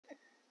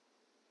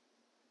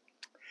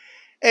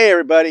Hey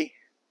everybody,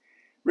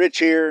 Rich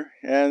here,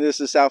 and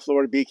this is South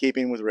Florida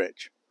Beekeeping with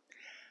Rich.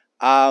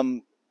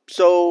 Um,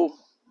 so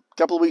a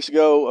couple of weeks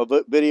ago,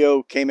 a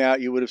video came out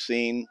you would have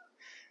seen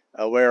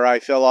where I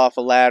fell off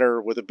a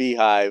ladder with a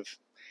beehive,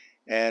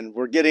 and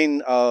we're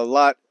getting a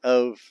lot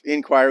of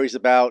inquiries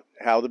about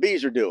how the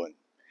bees are doing.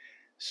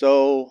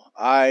 So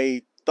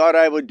I thought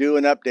I would do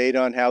an update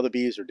on how the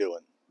bees are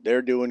doing.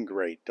 They're doing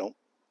great. Don't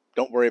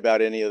worry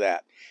about any of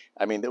that.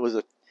 I mean, that was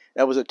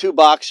a two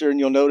boxer, and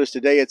you'll notice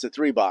today it's a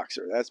three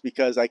boxer. That's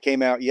because I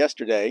came out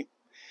yesterday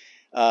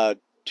uh,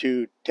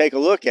 to take a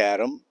look at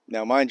them.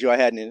 Now, mind you, I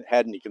hadn't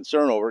had any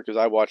concern over it because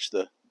I watched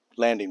the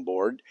landing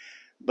board.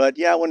 But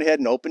yeah, I went ahead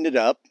and opened it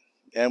up,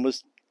 and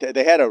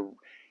they had a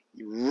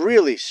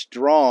really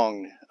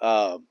strong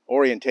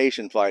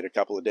orientation flight a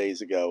couple of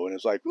days ago, and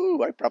it's like,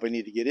 ooh, I probably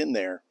need to get in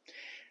there.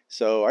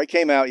 So I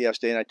came out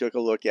yesterday and I took a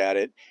look at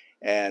it,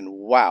 and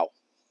wow,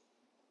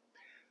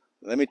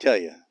 let me tell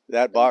you,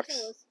 that box,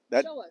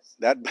 that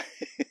that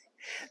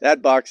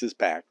that box is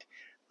packed.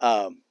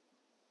 Um,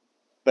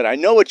 but I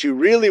know what you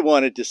really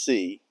wanted to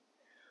see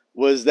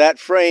was that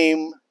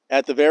frame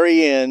at the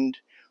very end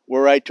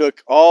where I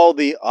took all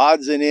the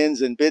odds and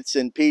ends and bits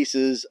and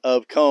pieces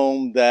of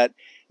comb that,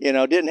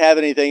 didn't have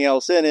anything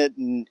else in it.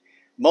 And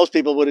most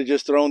people would have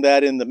just thrown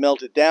that in the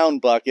melted down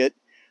bucket.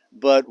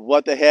 But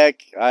what the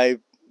heck,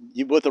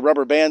 with the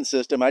rubber band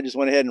system, I just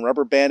went ahead and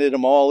rubber banded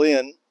them all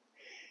in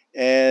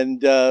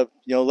and,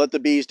 let the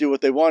bees do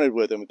what they wanted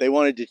with them. If they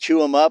wanted to chew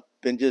them up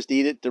and just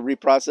eat it to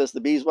reprocess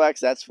the beeswax,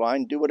 that's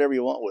fine. Do whatever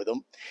you want with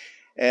them.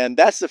 And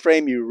that's the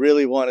frame you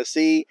really want to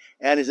see.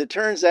 And as it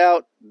turns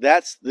out,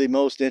 that's the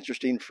most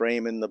interesting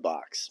frame in the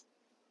box.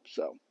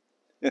 So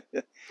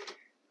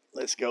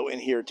let's go in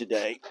here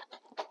today.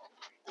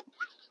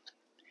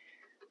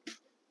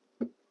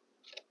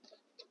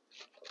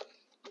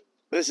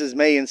 This is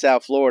May in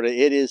South Florida.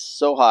 It is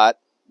so hot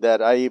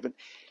that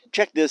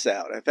check this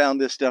out. I found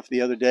this stuff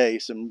the other day,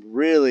 some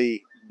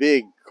really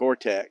big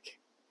Cortec.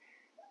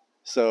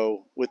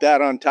 So with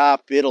that on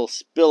top, it'll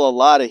spill a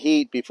lot of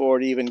heat before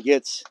it even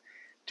gets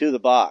to the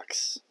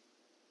box.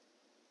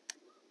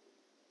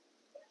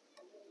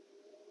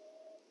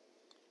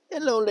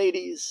 Hello,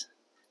 ladies.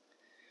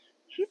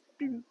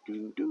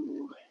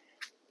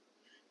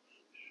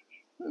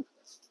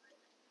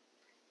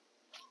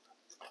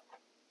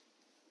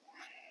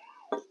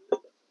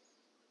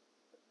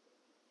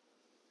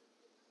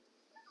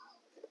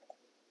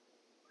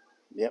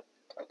 Yep,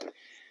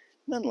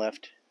 none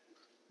left.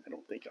 I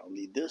don't think I'll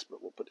need this,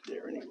 but we'll put it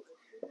there anyway.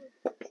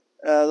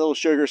 A little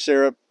sugar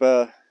syrup,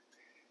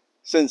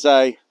 since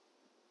I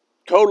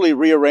totally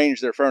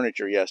rearranged their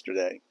furniture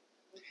yesterday.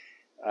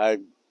 I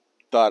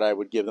thought I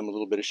would give them a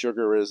little bit of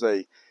sugar as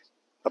a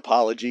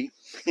apology.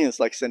 It's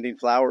like sending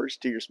flowers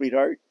to your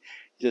sweetheart.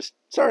 Just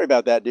sorry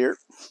about that, dear.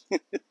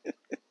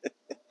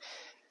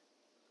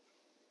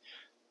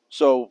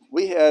 So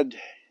we had,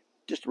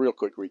 just a real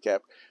quick recap,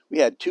 we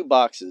had two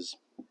boxes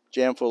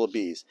jam full of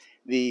bees.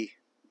 The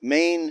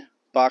main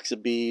box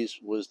of bees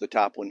was the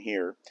top one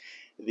here.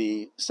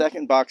 The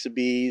second box of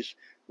bees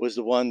was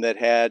the one that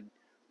had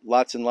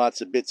lots and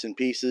lots of bits and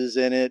pieces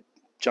in it,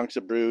 chunks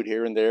of brood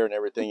here and there and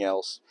everything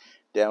else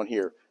down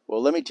here. Well,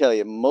 let me tell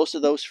you, most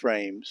of those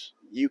frames,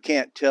 you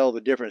can't tell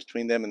the difference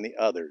between them and the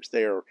others.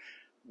 They are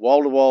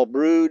wall-to-wall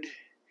brood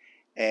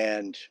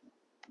and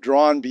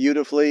drawn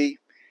beautifully,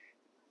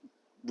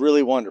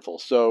 really wonderful.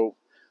 So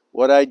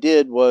what I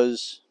did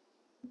was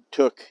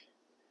took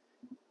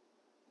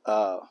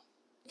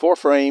 4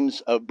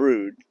 frames of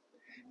brood,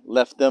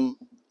 left them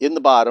in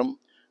the bottom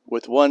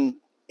with one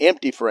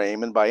empty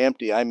frame, and by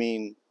empty I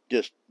mean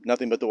just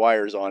nothing but the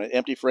wires on it.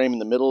 Empty frame in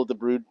the middle of the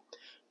brood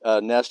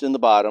nest in the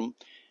bottom,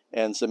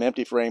 and some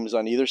empty frames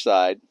on either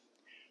side.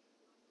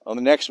 On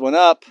the next one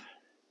up,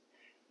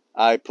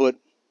 I put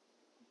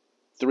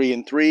 3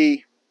 and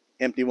 3,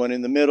 empty one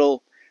in the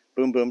middle,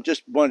 boom, boom.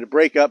 Just wanted to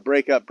break up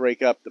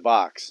the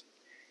box.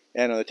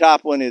 And on the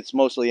top one, it's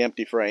mostly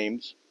empty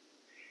frames.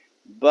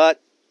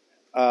 But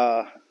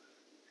I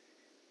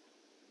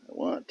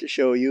want to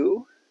show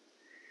you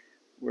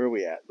where are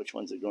we at. Which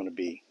one's it going to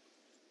be?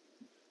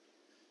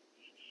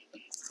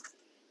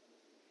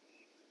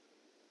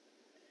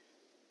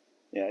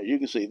 Yeah, you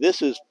can see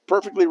this is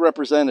perfectly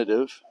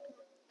representative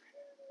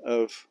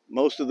of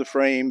most of the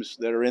frames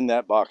that are in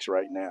that box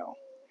right now.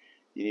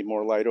 You need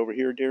more light over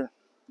here, dear?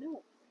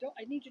 No, don't.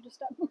 I need you to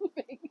stop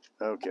moving.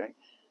 Okay.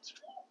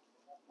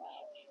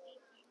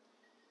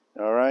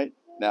 All right.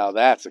 Now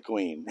that's a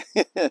queen.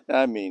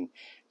 I mean,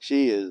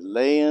 she is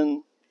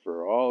laying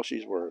for all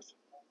she's worth.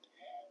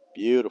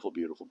 Beautiful,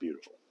 beautiful,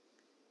 beautiful.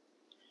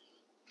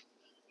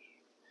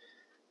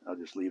 I'll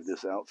just leave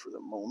this out for the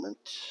moment.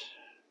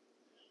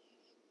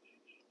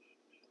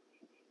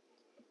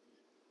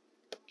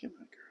 Come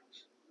on,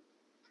 girls.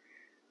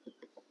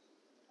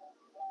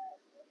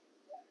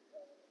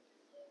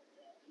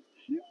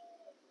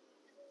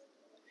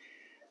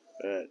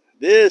 But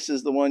this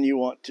is the one you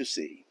want to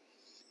see.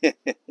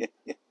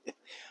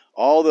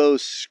 All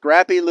those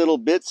scrappy little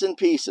bits and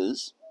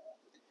pieces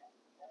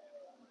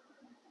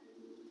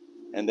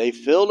And they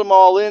filled them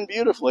all in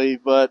beautifully,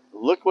 but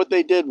look what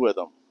they did with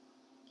them.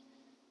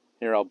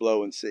 Here, I'll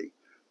blow and see.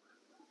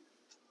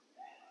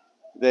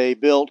 They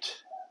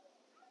built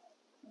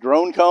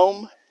drone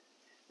comb,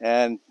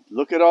 and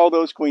look at all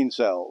those queen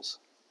cells.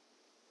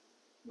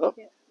 Oh,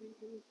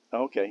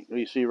 okay,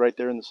 you see right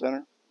there in the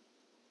center?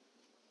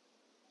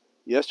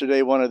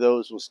 Yesterday one of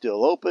those was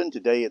still open,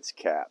 today it's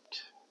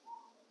capped.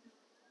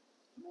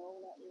 No,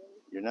 not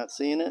really. You're not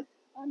seeing it?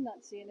 I'm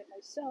not seeing it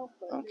myself,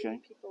 but okay.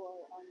 maybe people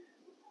are on.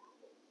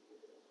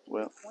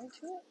 Well, Point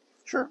to it?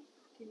 sure.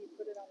 Can you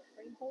put it on a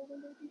frame holder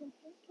maybe and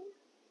point to it?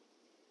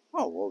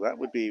 Oh, well, that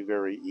would be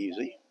very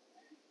easy.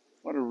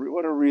 What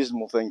a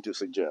reasonable thing to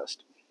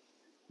suggest.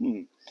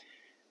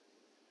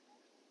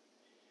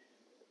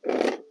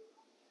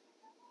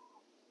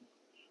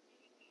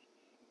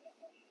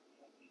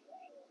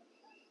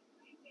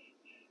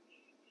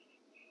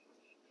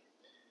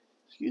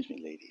 Excuse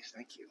me, ladies.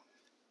 Thank you.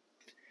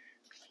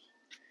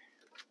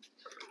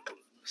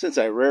 Since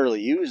I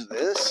rarely use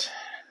this,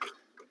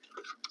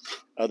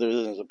 other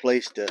than as a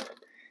place to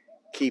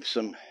keep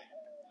some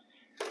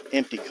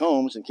empty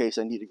combs in case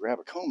I need to grab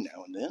a comb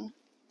now and then,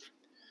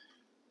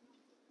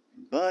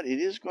 but it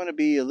is going to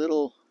be a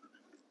little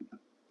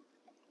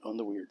on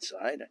the weird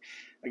side.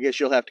 I guess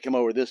you'll have to come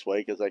over this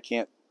way because I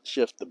can't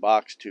shift the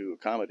box to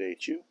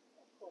accommodate you.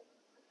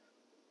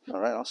 All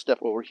right, I'll step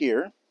over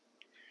here.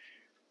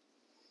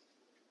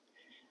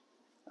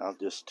 I'll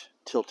just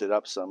tilt it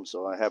up some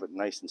so I have it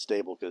nice and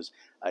stable because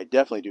I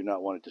definitely do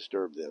not want to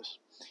disturb this.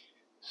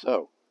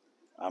 So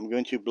I'm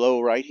going to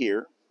blow right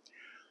here.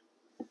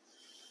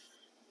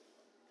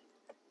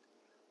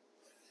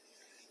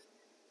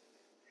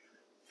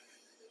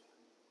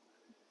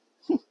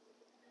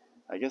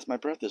 I guess my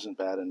breath isn't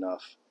bad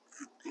enough.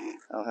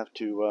 I'll have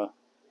to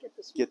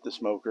get the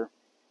smoker.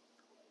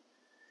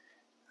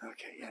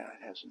 Okay, yeah,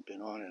 it hasn't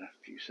been on in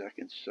a few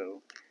seconds,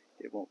 so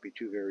it won't be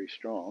too very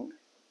strong.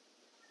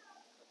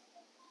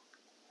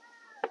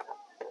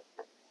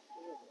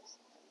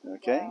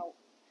 Okay. Wow.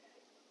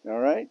 All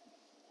right.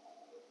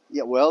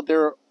 Yeah, well,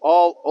 they're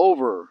all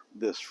over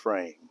this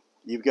frame.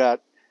 You've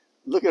got,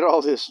 look at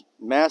all this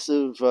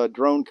massive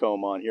drone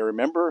comb on here.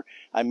 Remember,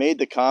 I made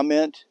the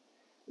comment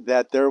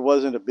that there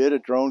wasn't a bit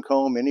of drone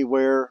comb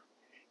anywhere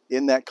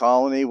in that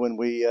colony when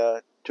we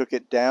took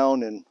it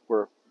down and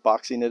were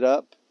boxing it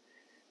up.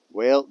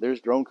 Well,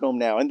 there's drone comb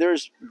now, and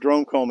there's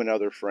drone comb in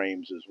other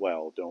frames as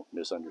well. Don't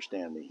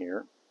misunderstand me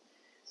here.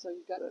 So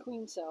you've got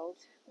queen cells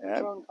and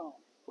drone comb.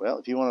 Well,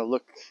 if you want to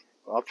look,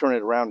 I'll turn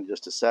it around in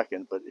just a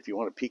second, but if you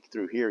want to peek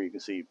through here, you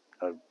can see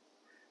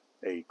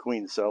a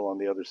queen cell on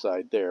the other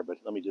side there, but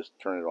let me just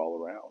turn it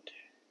all around.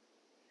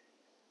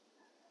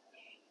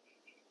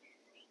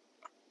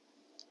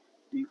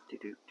 Do, do,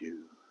 do, do.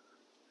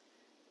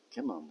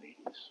 Come on,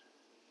 ladies.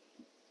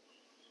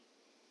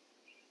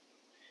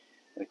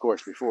 And of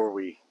course, before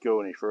we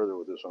go any further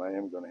with this one, I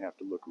am going to have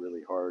to look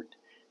really hard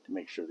to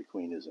make sure the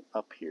queen isn't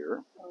up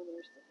here. Oh,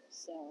 there's the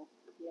cell,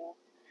 yeah.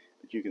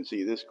 But you can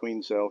see this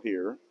queen cell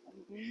here.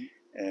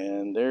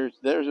 And there's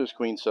those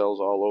queen cells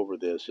all over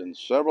this, and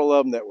several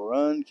of them that were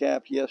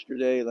uncapped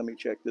yesterday. Let me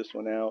check this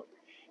one out.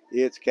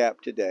 It's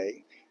capped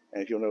today,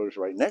 and if you'll notice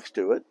right next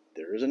to it,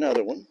 there is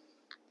another one.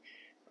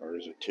 Or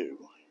is it two?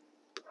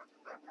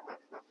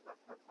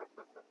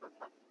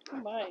 Oh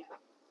my.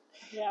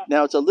 Yeah.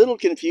 Now it's a little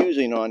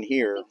confusing on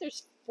here. I think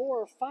there's 4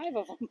 or 5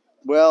 of them.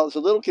 Well, it's a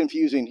little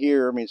confusing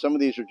here. I mean, some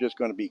of these are just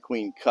going to be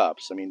queen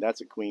cups. I mean,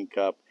 that's a queen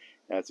cup.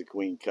 That's a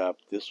queen cup.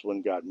 This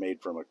one got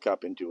made from a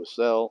cup into a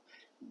cell.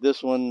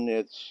 This one,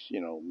 it's, you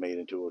know, made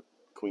into a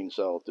queen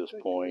cell at this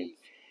point.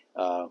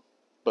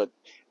 But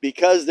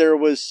because there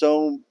was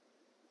so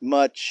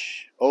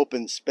much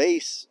open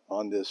space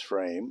on this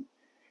frame,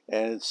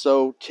 and it's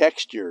so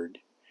textured,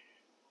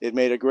 it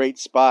made a great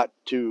spot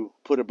to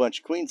put a bunch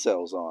of queen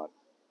cells on.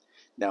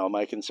 Now, am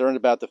I concerned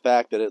about the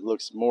fact that it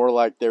looks more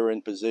like they're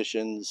in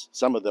positions,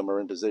 some of them are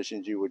in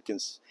positions you would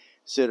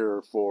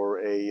consider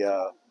for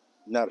a,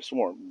 not a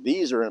swarm.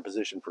 These are in a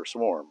position for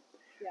swarm.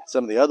 Yeah.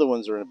 Some of the other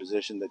ones are in a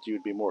position that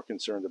you'd be more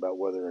concerned about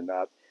whether or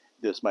not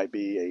this might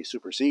be a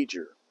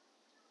supersedure,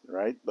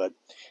 right? But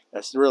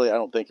that's really, I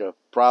don't think, a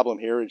problem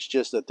here. It's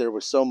just that there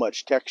was so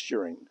much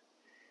texturing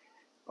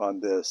on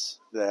this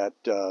that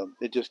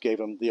it just gave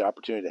them the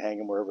opportunity to hang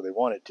them wherever they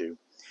wanted to.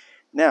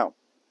 Now,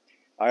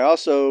 I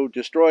also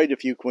destroyed a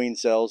few queen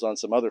cells on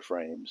some other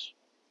frames,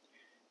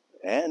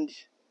 and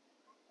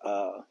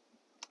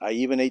I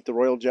even ate the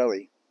royal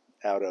jelly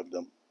out of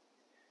them.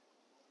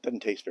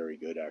 Doesn't taste very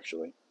good,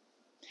 actually.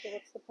 So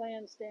what's the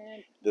plan,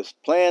 Stan? This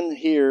plan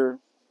here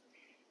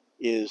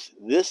is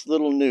this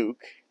little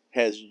nuke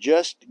has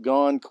just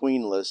gone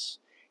queenless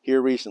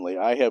here recently.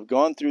 I have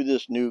gone through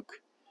this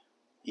nuke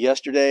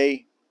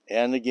yesterday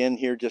and again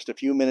here just a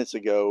few minutes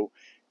ago,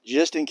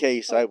 just in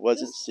case I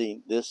wasn't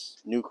seeing this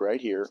nuke right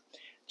here.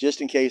 Just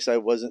in case I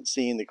wasn't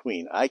seeing the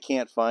queen. I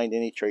can't find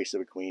any trace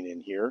of a queen in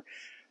here.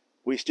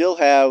 We still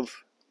have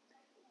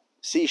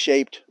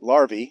C-shaped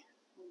larvae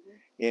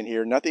in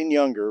here. Nothing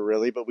younger,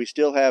 really, but we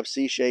still have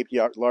C-shaped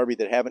larvae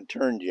that haven't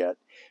turned yet.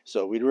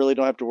 So we really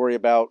don't have to worry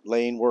about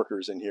laying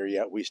workers in here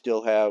yet. We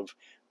still have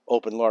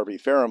open larvae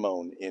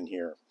pheromone in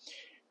here.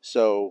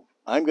 So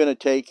I'm going to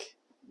take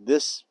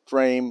this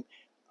frame,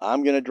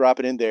 I'm going to drop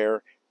it in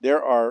there.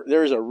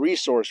 There's a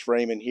resource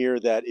frame in here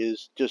that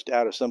is just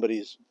out of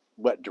somebody's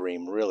wet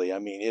dream, really. I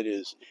mean, it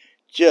is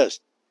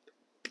just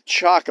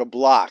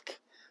chock-a-block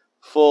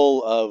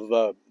full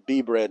of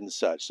bee bread and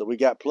such. So we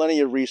got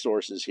plenty of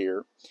resources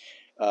here.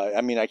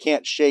 I mean, I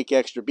can't shake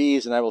extra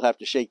bees, and I will have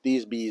to shake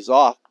these bees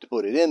off to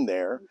put it in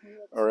there,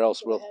 or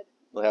else we'll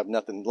have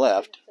nothing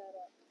left.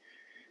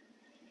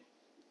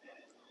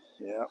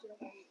 Yeah.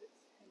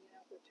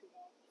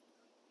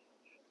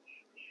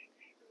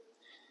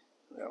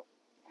 Well,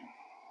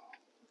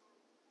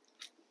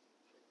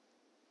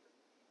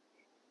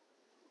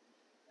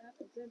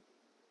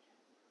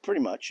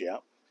 pretty much, yeah.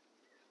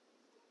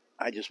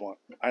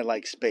 I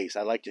like space.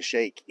 I like to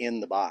shake in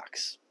the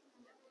box.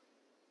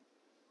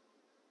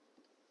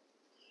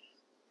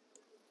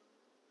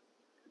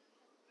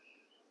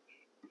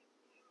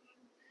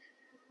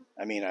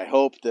 I mean, I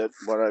hope that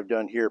what I've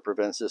done here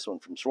prevents this one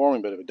from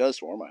swarming, but if it does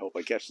swarm, I hope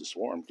I catch the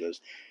swarm because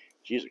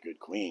she's a good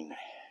queen.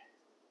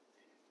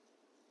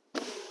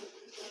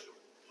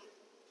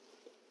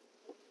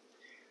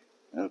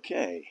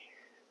 Okay.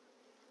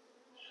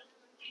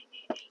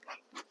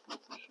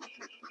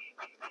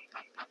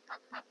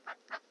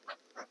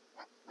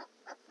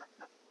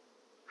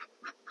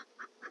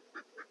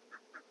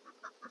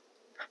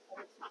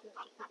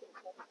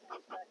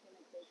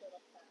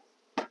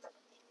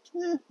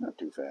 Not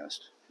too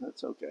fast.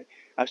 That's okay.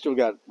 I've still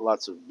got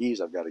lots of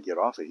bees I've got to get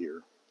off of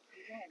here.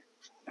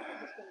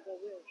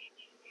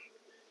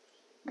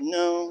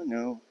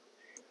 No.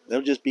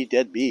 They'll just be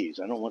dead bees.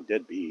 I don't want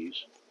dead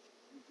bees.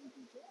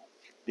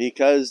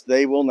 Because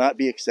they will not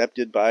be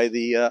accepted by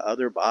the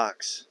other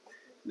box.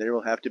 There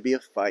will have to be a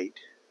fight.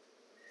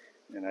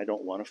 And I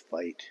don't want to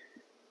fight.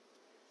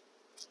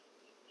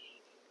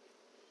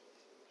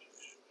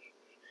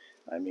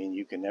 I mean,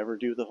 you can never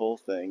do the whole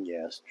thing.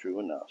 Yes, true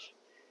enough.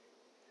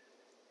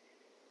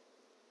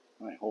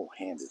 My whole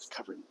hand is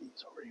covered in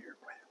bees over here.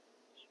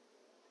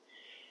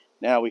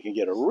 Now we can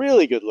get a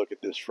really good look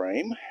at this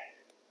frame.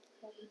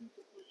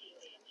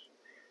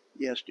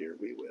 Yes, dear,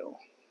 we will.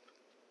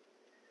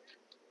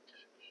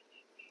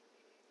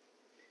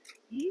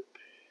 Yep.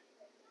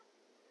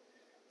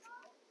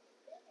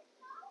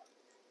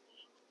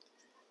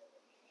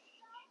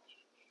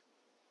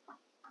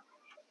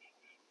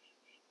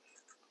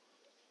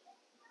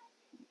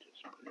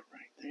 Just put it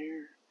right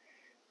there.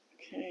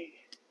 Okay.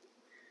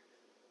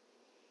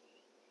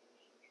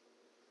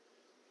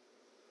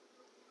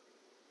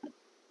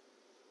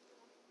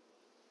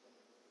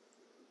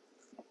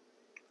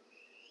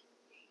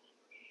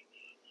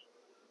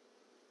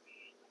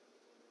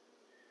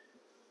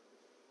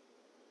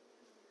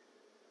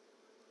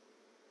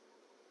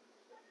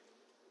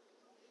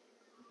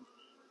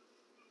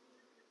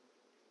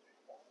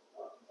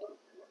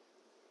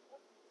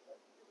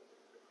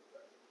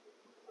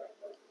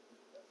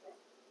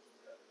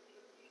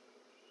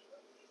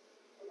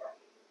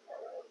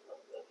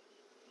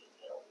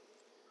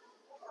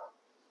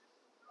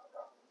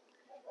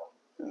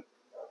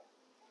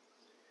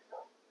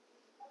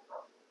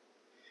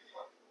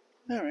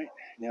 All right.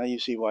 Now you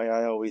see why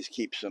I always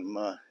keep some.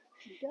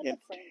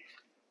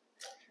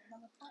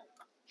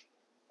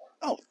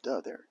 Oh, duh,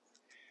 there.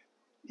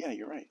 Yeah,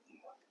 you're right.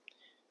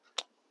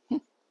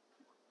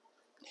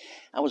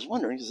 I was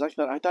wondering because I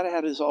thought I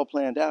had this all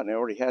planned out, and I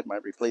already had my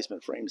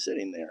replacement frame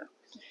sitting there.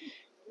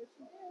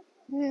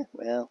 Yeah,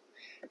 well,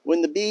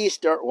 when the bees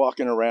start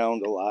walking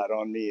around a lot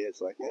on me,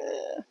 it's like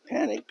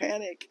panic.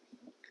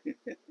 There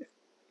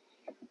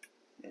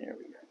we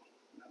go.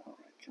 All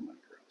right, come on,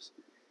 girls.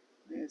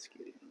 Let's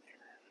get in there.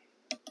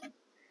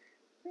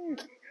 There we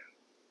go.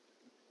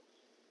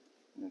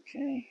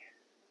 Okay.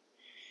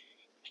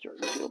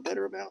 Starting to feel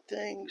better about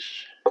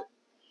things.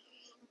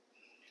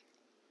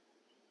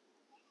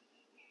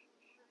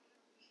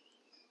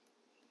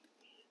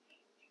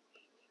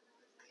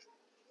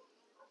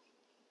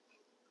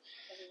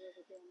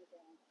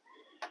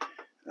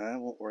 I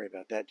won't worry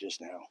about that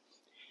just now.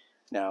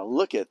 Now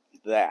look at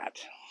that.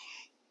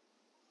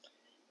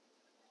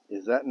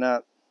 Is that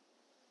not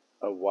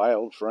a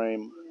wild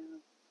frame?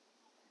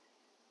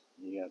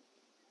 You got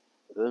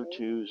those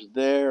twos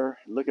there.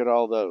 Look at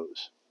all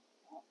those.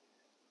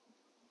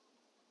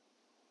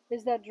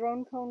 Is that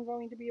drone cone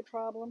going to be a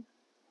problem?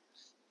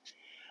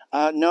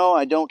 No,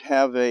 I don't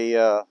have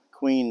a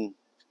queen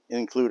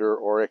includer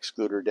or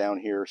excluder down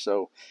here,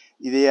 so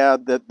yeah,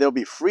 that they'll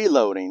be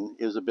freeloading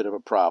is a bit of a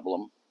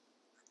problem.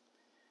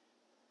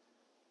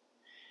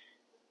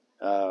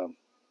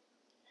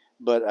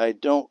 But I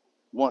don't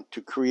want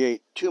to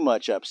create too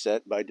much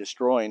upset by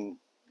destroying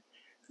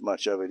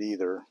much of it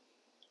either.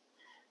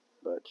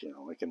 But, you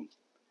know, I can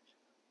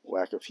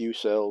whack a few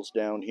cells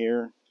down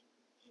here,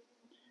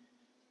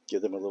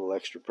 give them a little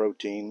extra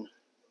protein.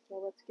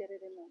 Well, let's get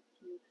it in the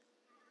cube.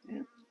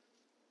 Yeah.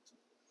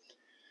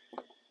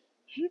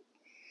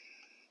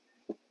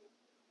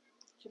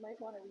 She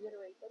might want to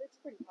reiterate that it's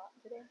pretty hot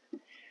today.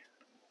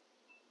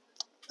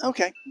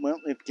 Okay, well,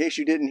 in case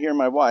you didn't hear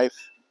my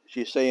wife,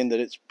 she's saying that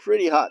it's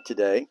pretty hot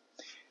today.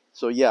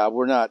 So yeah,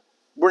 we're not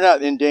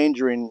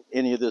endangering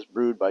any of this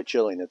brood by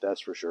chilling it, that's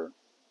for sure.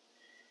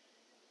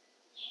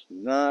 It's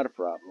not a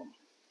problem.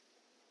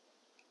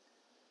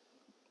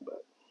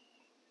 But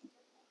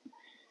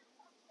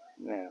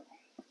now,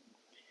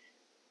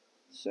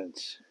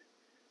 since,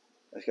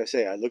 like I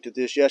say, I looked at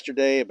this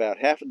yesterday, about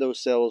half of those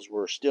cells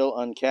were still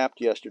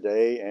uncapped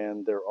yesterday,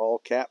 and they're all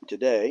capped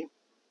today.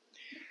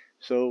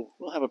 So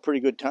we'll have a pretty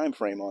good time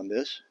frame on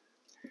this.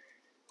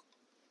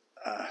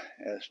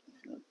 As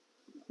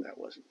that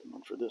wasn't the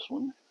one for this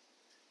one.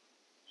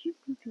 What are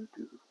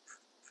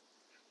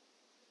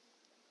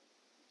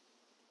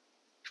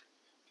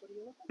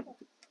you looking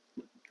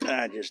for?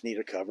 I just need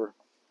a cover.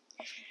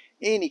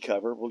 Any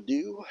cover will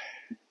do.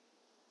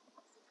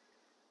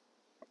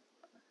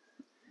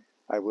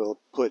 I will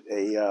put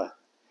a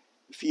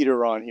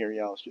feeder on here.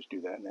 Yeah, let's just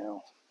do that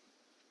now.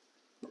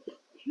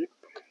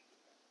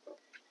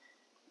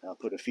 I'll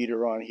put a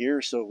feeder on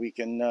here so we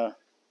can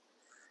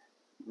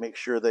make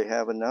sure they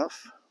have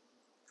enough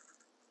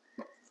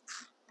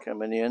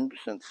coming in,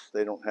 since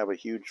they don't have a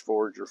huge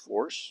forager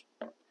force.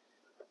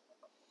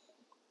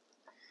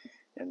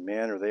 And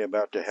man, are they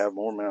about to have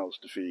more mouths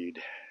to feed.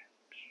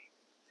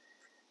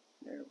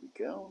 There we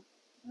go.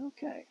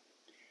 Okay.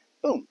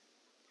 Boom.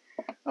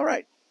 All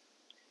right.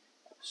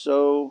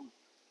 So,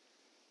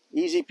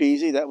 easy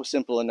peasy. That was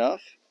simple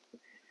enough.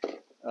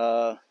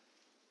 That's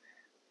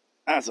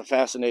a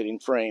fascinating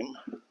frame.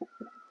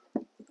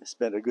 I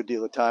spent a good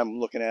deal of time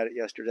looking at it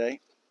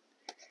yesterday.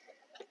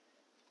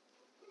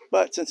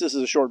 But since this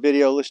is a short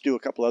video, let's do a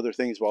couple other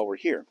things while we're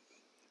here.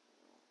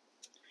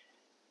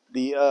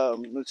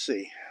 Let's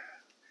see.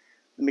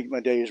 Let me get my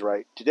days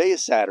right. Today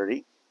is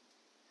Saturday,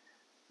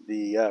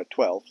 the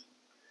 12th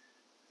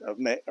of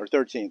May, or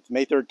 13th,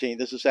 May 13th.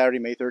 This is Saturday,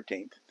 May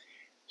 13th.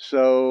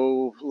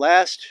 So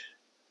last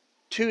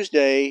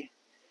Tuesday,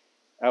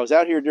 I was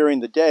out here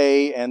during the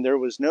day, and there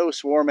was no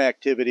swarm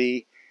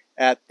activity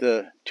at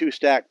the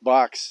 2-stack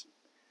box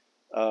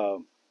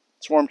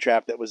swarm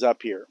trap that was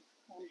up here.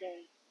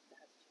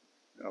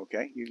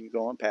 Okay, you can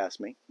go on past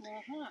me.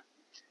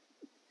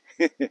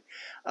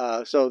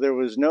 So there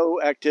was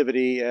no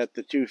activity at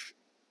the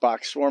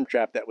 2-box swarm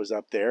trap that was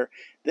up there.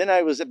 Then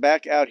I was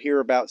back out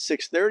here about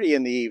 6:30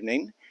 in the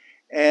evening,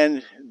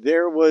 and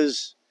that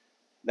was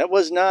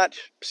not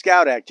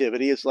scout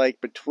activity. It's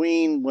like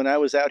between when I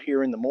was out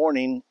here in the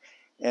morning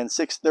and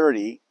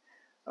 6:30,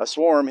 a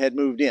swarm had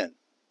moved in.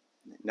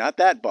 Not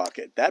that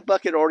bucket. That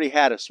bucket already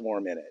had a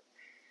swarm in it.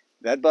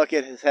 That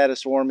bucket has had a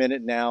swarm in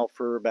it now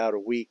for about a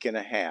week and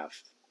a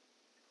half.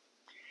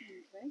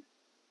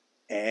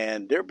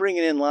 And they're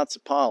bringing in lots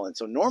of pollen.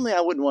 So normally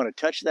I wouldn't want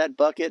to touch that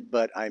bucket,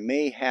 but I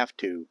may have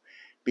to,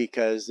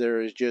 because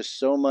there is just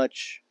so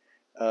much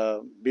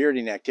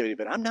bearding activity.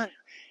 But I'm not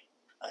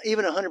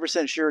even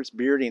 100% sure it's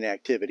bearding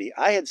activity.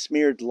 I had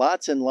smeared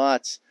lots and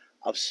lots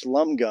of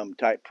slum gum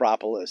type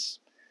propolis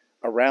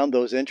around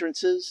those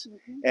entrances.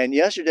 And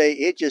yesterday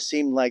it just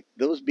seemed like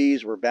those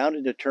bees were bound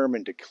and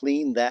determined to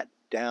clean that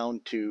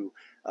down to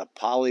a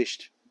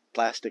polished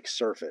plastic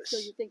surface. So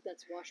you think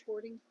that's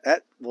washboarding?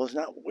 That was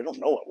not, we don't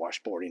know what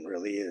washboarding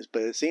really is,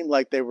 but it seemed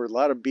like there were a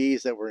lot of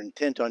bees that were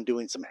intent on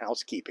doing some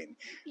housekeeping.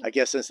 I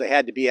guess since they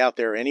had to be out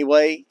there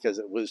anyway, because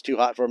it was too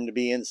hot for them to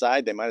be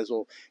inside, they might as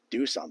well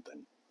do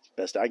something.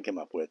 Best I can come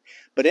up with.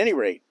 But at any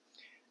rate,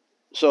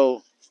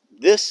 so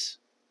this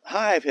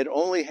hive had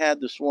only had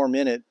the swarm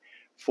in it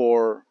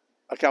for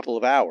a couple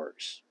of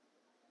hours.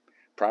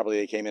 Probably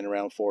they came in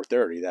around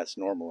 4:30. That's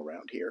normal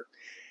around here.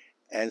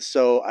 And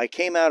so I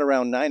came out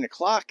around 9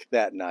 o'clock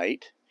that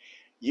night,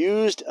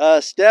 used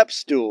a step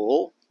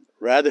stool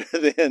rather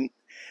than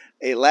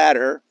a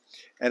ladder,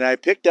 and I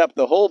picked up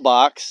the whole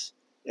box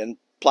and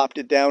plopped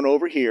it down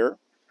over here.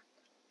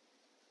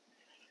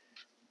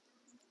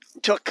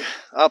 Took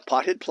a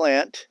potted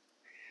plant,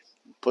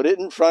 put it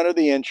in front of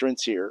the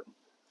entrance here,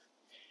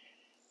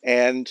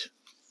 and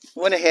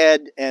went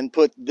ahead and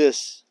put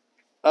this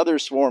other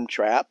swarm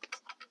trap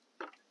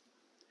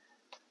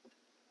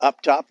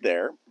up top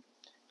there,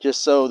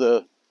 just so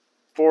the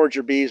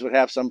forager bees would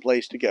have some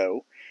place to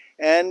go.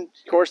 And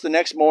of course the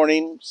next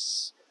morning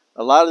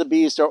a lot of the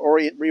bees are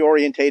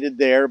reorientated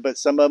there, but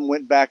some of them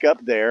went back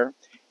up there.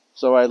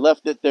 So I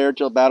left it there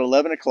till about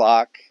 11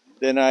 o'clock.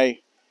 Then I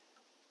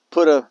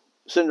put a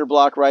cinder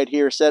block right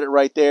here, set it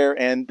right there,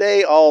 and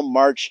they all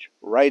marched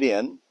right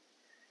in.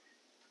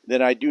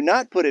 Then I do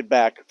not put it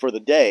back for the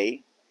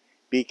day,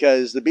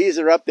 because the bees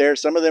that are up there,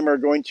 some of them are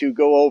going to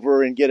go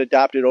over and get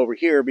adopted over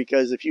here,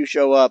 because if you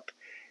show up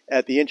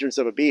at the entrance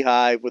of a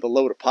beehive with a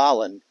load of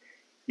pollen,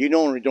 you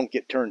normally don't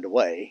get turned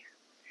away.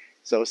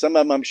 So some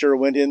of them I'm sure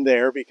went in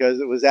there, because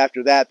it was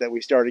after that that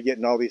we started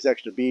getting all these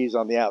extra bees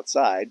on the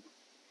outside.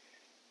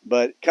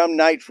 But come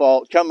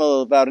nightfall, come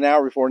about an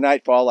hour before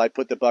nightfall, I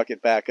put the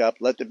bucket back up,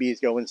 let the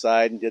bees go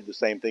inside, and did the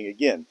same thing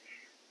again.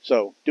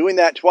 So doing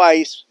that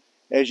twice,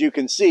 as you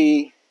can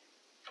see,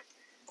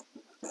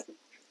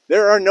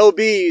 there are no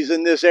bees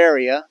in this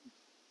area.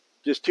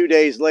 just 2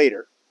 days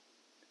later,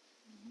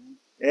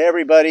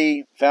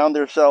 everybody found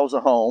themselves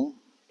a home.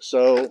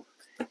 So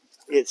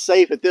it's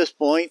safe at this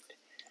point,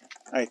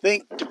 I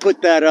think, to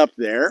put that up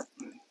there,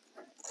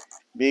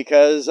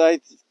 because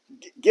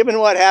given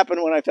what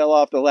happened when I fell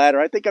off the ladder,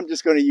 I think I'm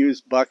just going to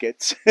use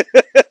buckets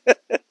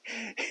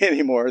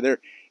anymore.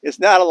 It's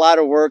not a lot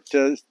of work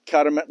to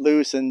cut them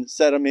loose and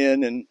set them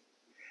in, and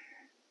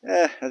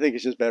I think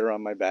it's just better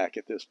on my back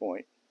at this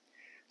point.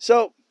 So,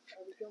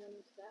 Are we going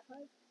into that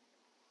hive?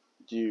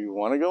 do you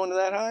want to go into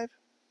that hive?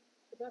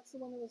 But that's the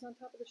one that was on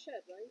top of the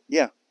shed, right?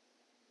 Yeah.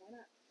 Why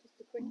not? Just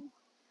a quickie?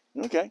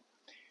 Okay.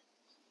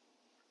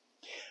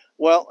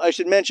 Well, I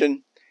should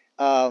mention,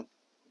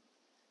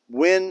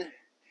 when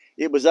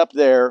it was up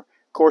there, of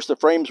course, the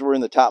frames were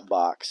in the top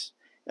box,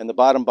 and the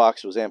bottom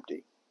box was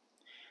empty.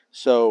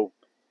 So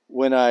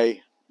when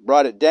I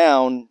brought it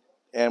down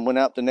and went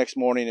out the next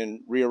morning and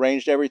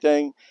rearranged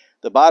everything,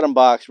 the bottom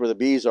box where the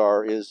bees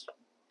are is,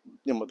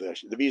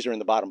 the bees are in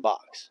the bottom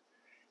box.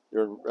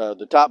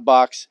 The top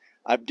box,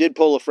 I did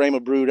pull a frame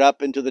of brood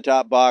up into the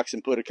top box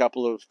and put a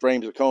couple of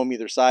frames of comb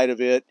either side of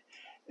it,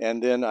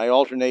 and then I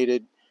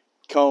alternated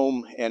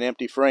comb and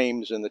empty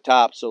frames in the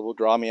top, so it'll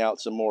draw me out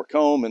some more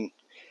comb, and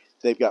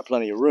they've got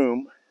plenty of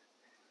room.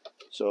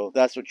 So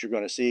that's what you're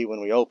going to see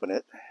when we open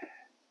it.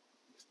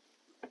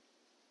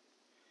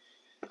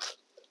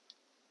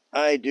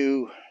 I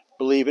do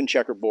believe in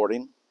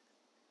checkerboarding.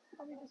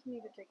 Probably just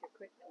need to take a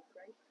quick look,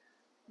 right?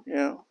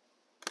 Yeah,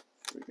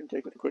 we can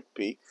take a quick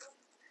peek.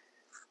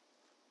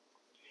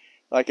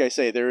 Like I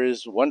say, there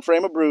is one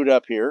frame of brood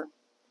up here,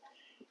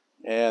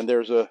 and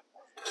there's a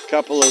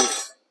couple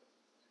of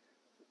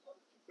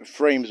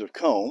frames of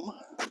comb,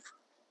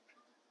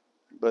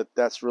 but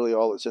that's really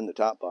all that's in the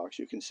top box.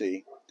 You can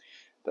see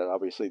that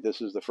obviously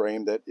this is the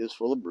frame that is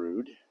full of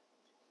brood.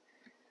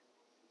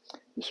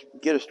 Just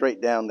get it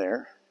straight down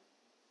there.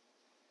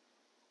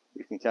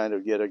 You can kind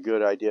of get a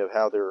good idea of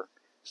how they're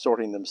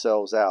sorting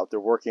themselves out. They're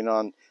working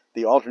on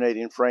the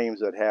alternating frames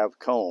that have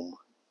comb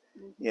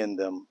in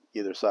them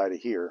either side of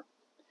here.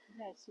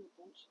 Yeah, I see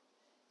a bunch.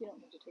 You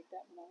don't need to take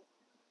that one out.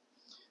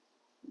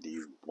 Do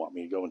you want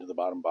me to go into the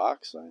bottom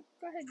box? Go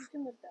ahead, you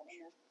can lift that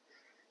one out.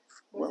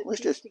 Well, Was it let's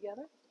pieced just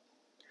together?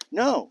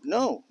 No,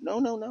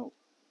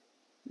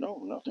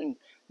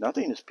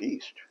 nothing is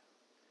pieced.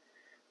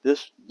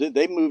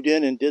 They moved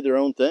in and did their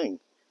own thing.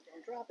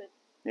 Don't drop it.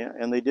 Yeah,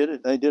 and they did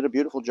it. They did a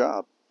beautiful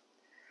job.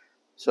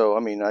 So I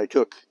mean, I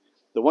took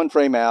the one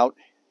frame out,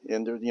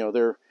 and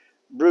their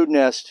brood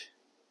nest.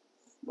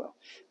 Well,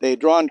 they had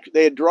drawn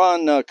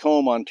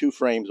comb on 2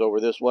 frames over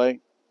this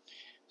way.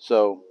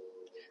 So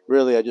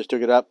really, I just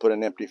took it up, put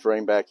an empty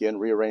frame back in,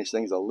 rearranged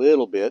things a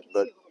little bit,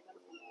 but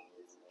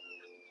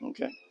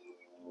okay.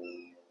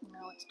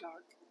 Now it's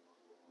dark.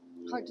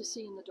 Hard to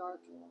see in the dark.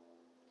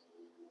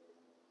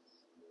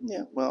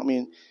 Yeah, well, I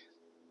mean,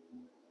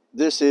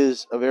 this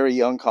is a very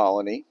young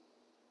colony.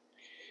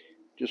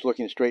 Just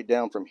looking straight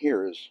down from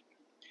here is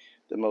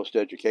the most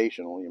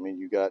educational. I mean,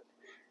 you got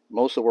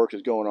most of the work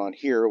is going on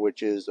here,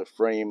 which is a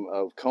frame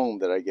of comb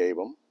that I gave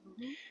them.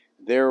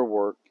 Their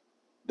work,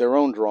 their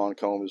own drawn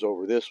comb, is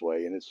over this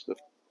way, and it's the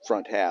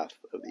front half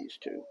of these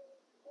two.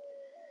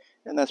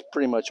 And that's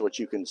pretty much what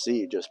you can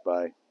see just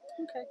by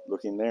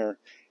looking there.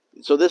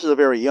 So this is a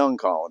very young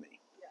colony.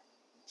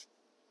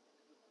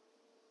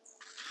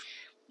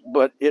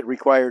 But it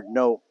required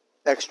no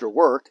extra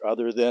work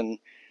other than,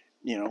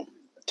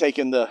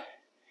 taking the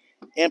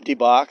empty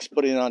box,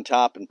 putting it on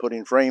top, and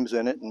putting frames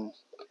in it, and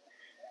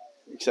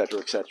et cetera,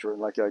 et cetera.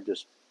 And I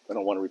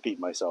don't want to repeat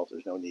myself.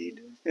 There's no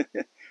need.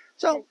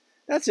 So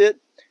that's it.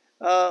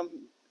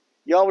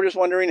 Y'all were just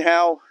wondering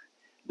how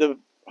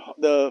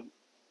the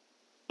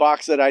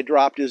box that I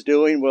dropped is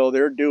doing. Well,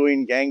 they're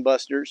doing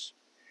gangbusters.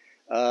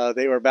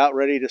 They were about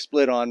ready to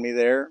split on me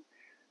there.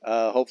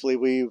 Hopefully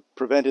we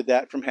prevented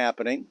that from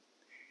happening.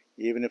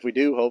 Even if we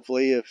do,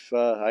 hopefully if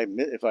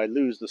I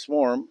lose the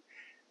swarm,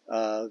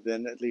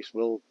 then at least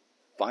we'll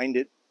find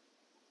it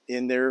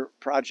in their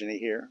progeny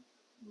here.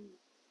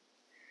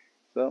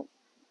 So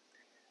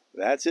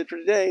that's it for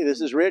today.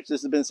 This is Rich.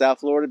 This has been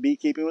South Florida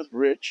Beekeeping with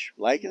Rich.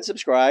 Like and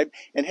subscribe.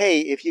 And hey,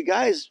 if you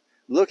guys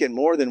look at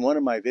more than one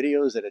of my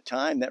videos at a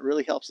time, that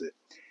really helps it.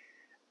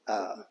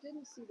 But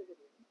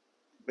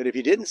if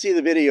you didn't see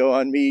the video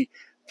on me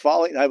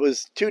falling, I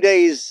was 2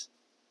 days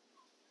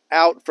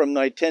out from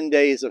my 10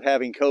 days of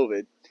having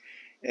COVID.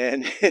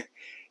 And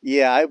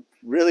yeah, I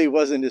really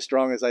wasn't as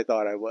strong as I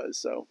thought I was.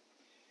 So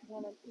You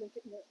want to link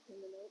it in the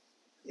notes?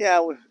 yeah,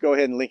 we'll go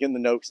ahead and link in the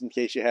notes in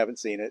case you haven't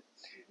seen it.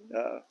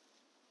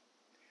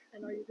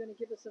 And are you going to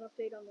give us an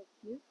update on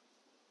the nuke?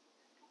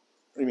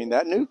 You mean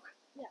that nuke?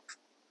 Yeah.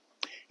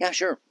 Yeah,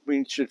 sure.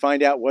 We should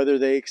find out whether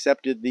they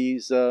accepted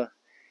these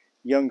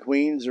young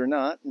queens or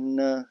not. And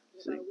About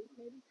a week,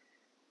 maybe?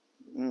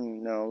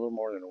 no, a little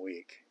more than a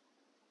week.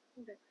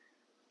 Okay.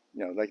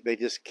 No, like they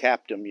just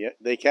capped them.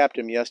 They capped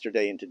them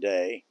yesterday and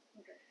today.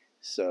 Okay.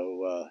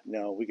 So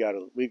no, we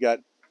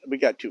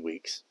got 2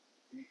 weeks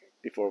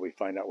before we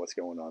find out what's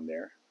going on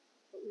there.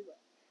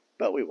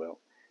 But we will.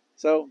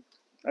 So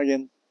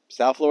again,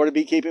 South Florida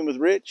Beekeeping with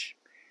Rich.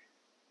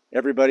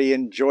 Everybody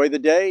enjoy the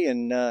day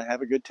and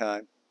have a good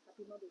time.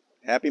 Happy Mother's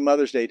Day. Happy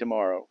Mother's Day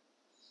tomorrow.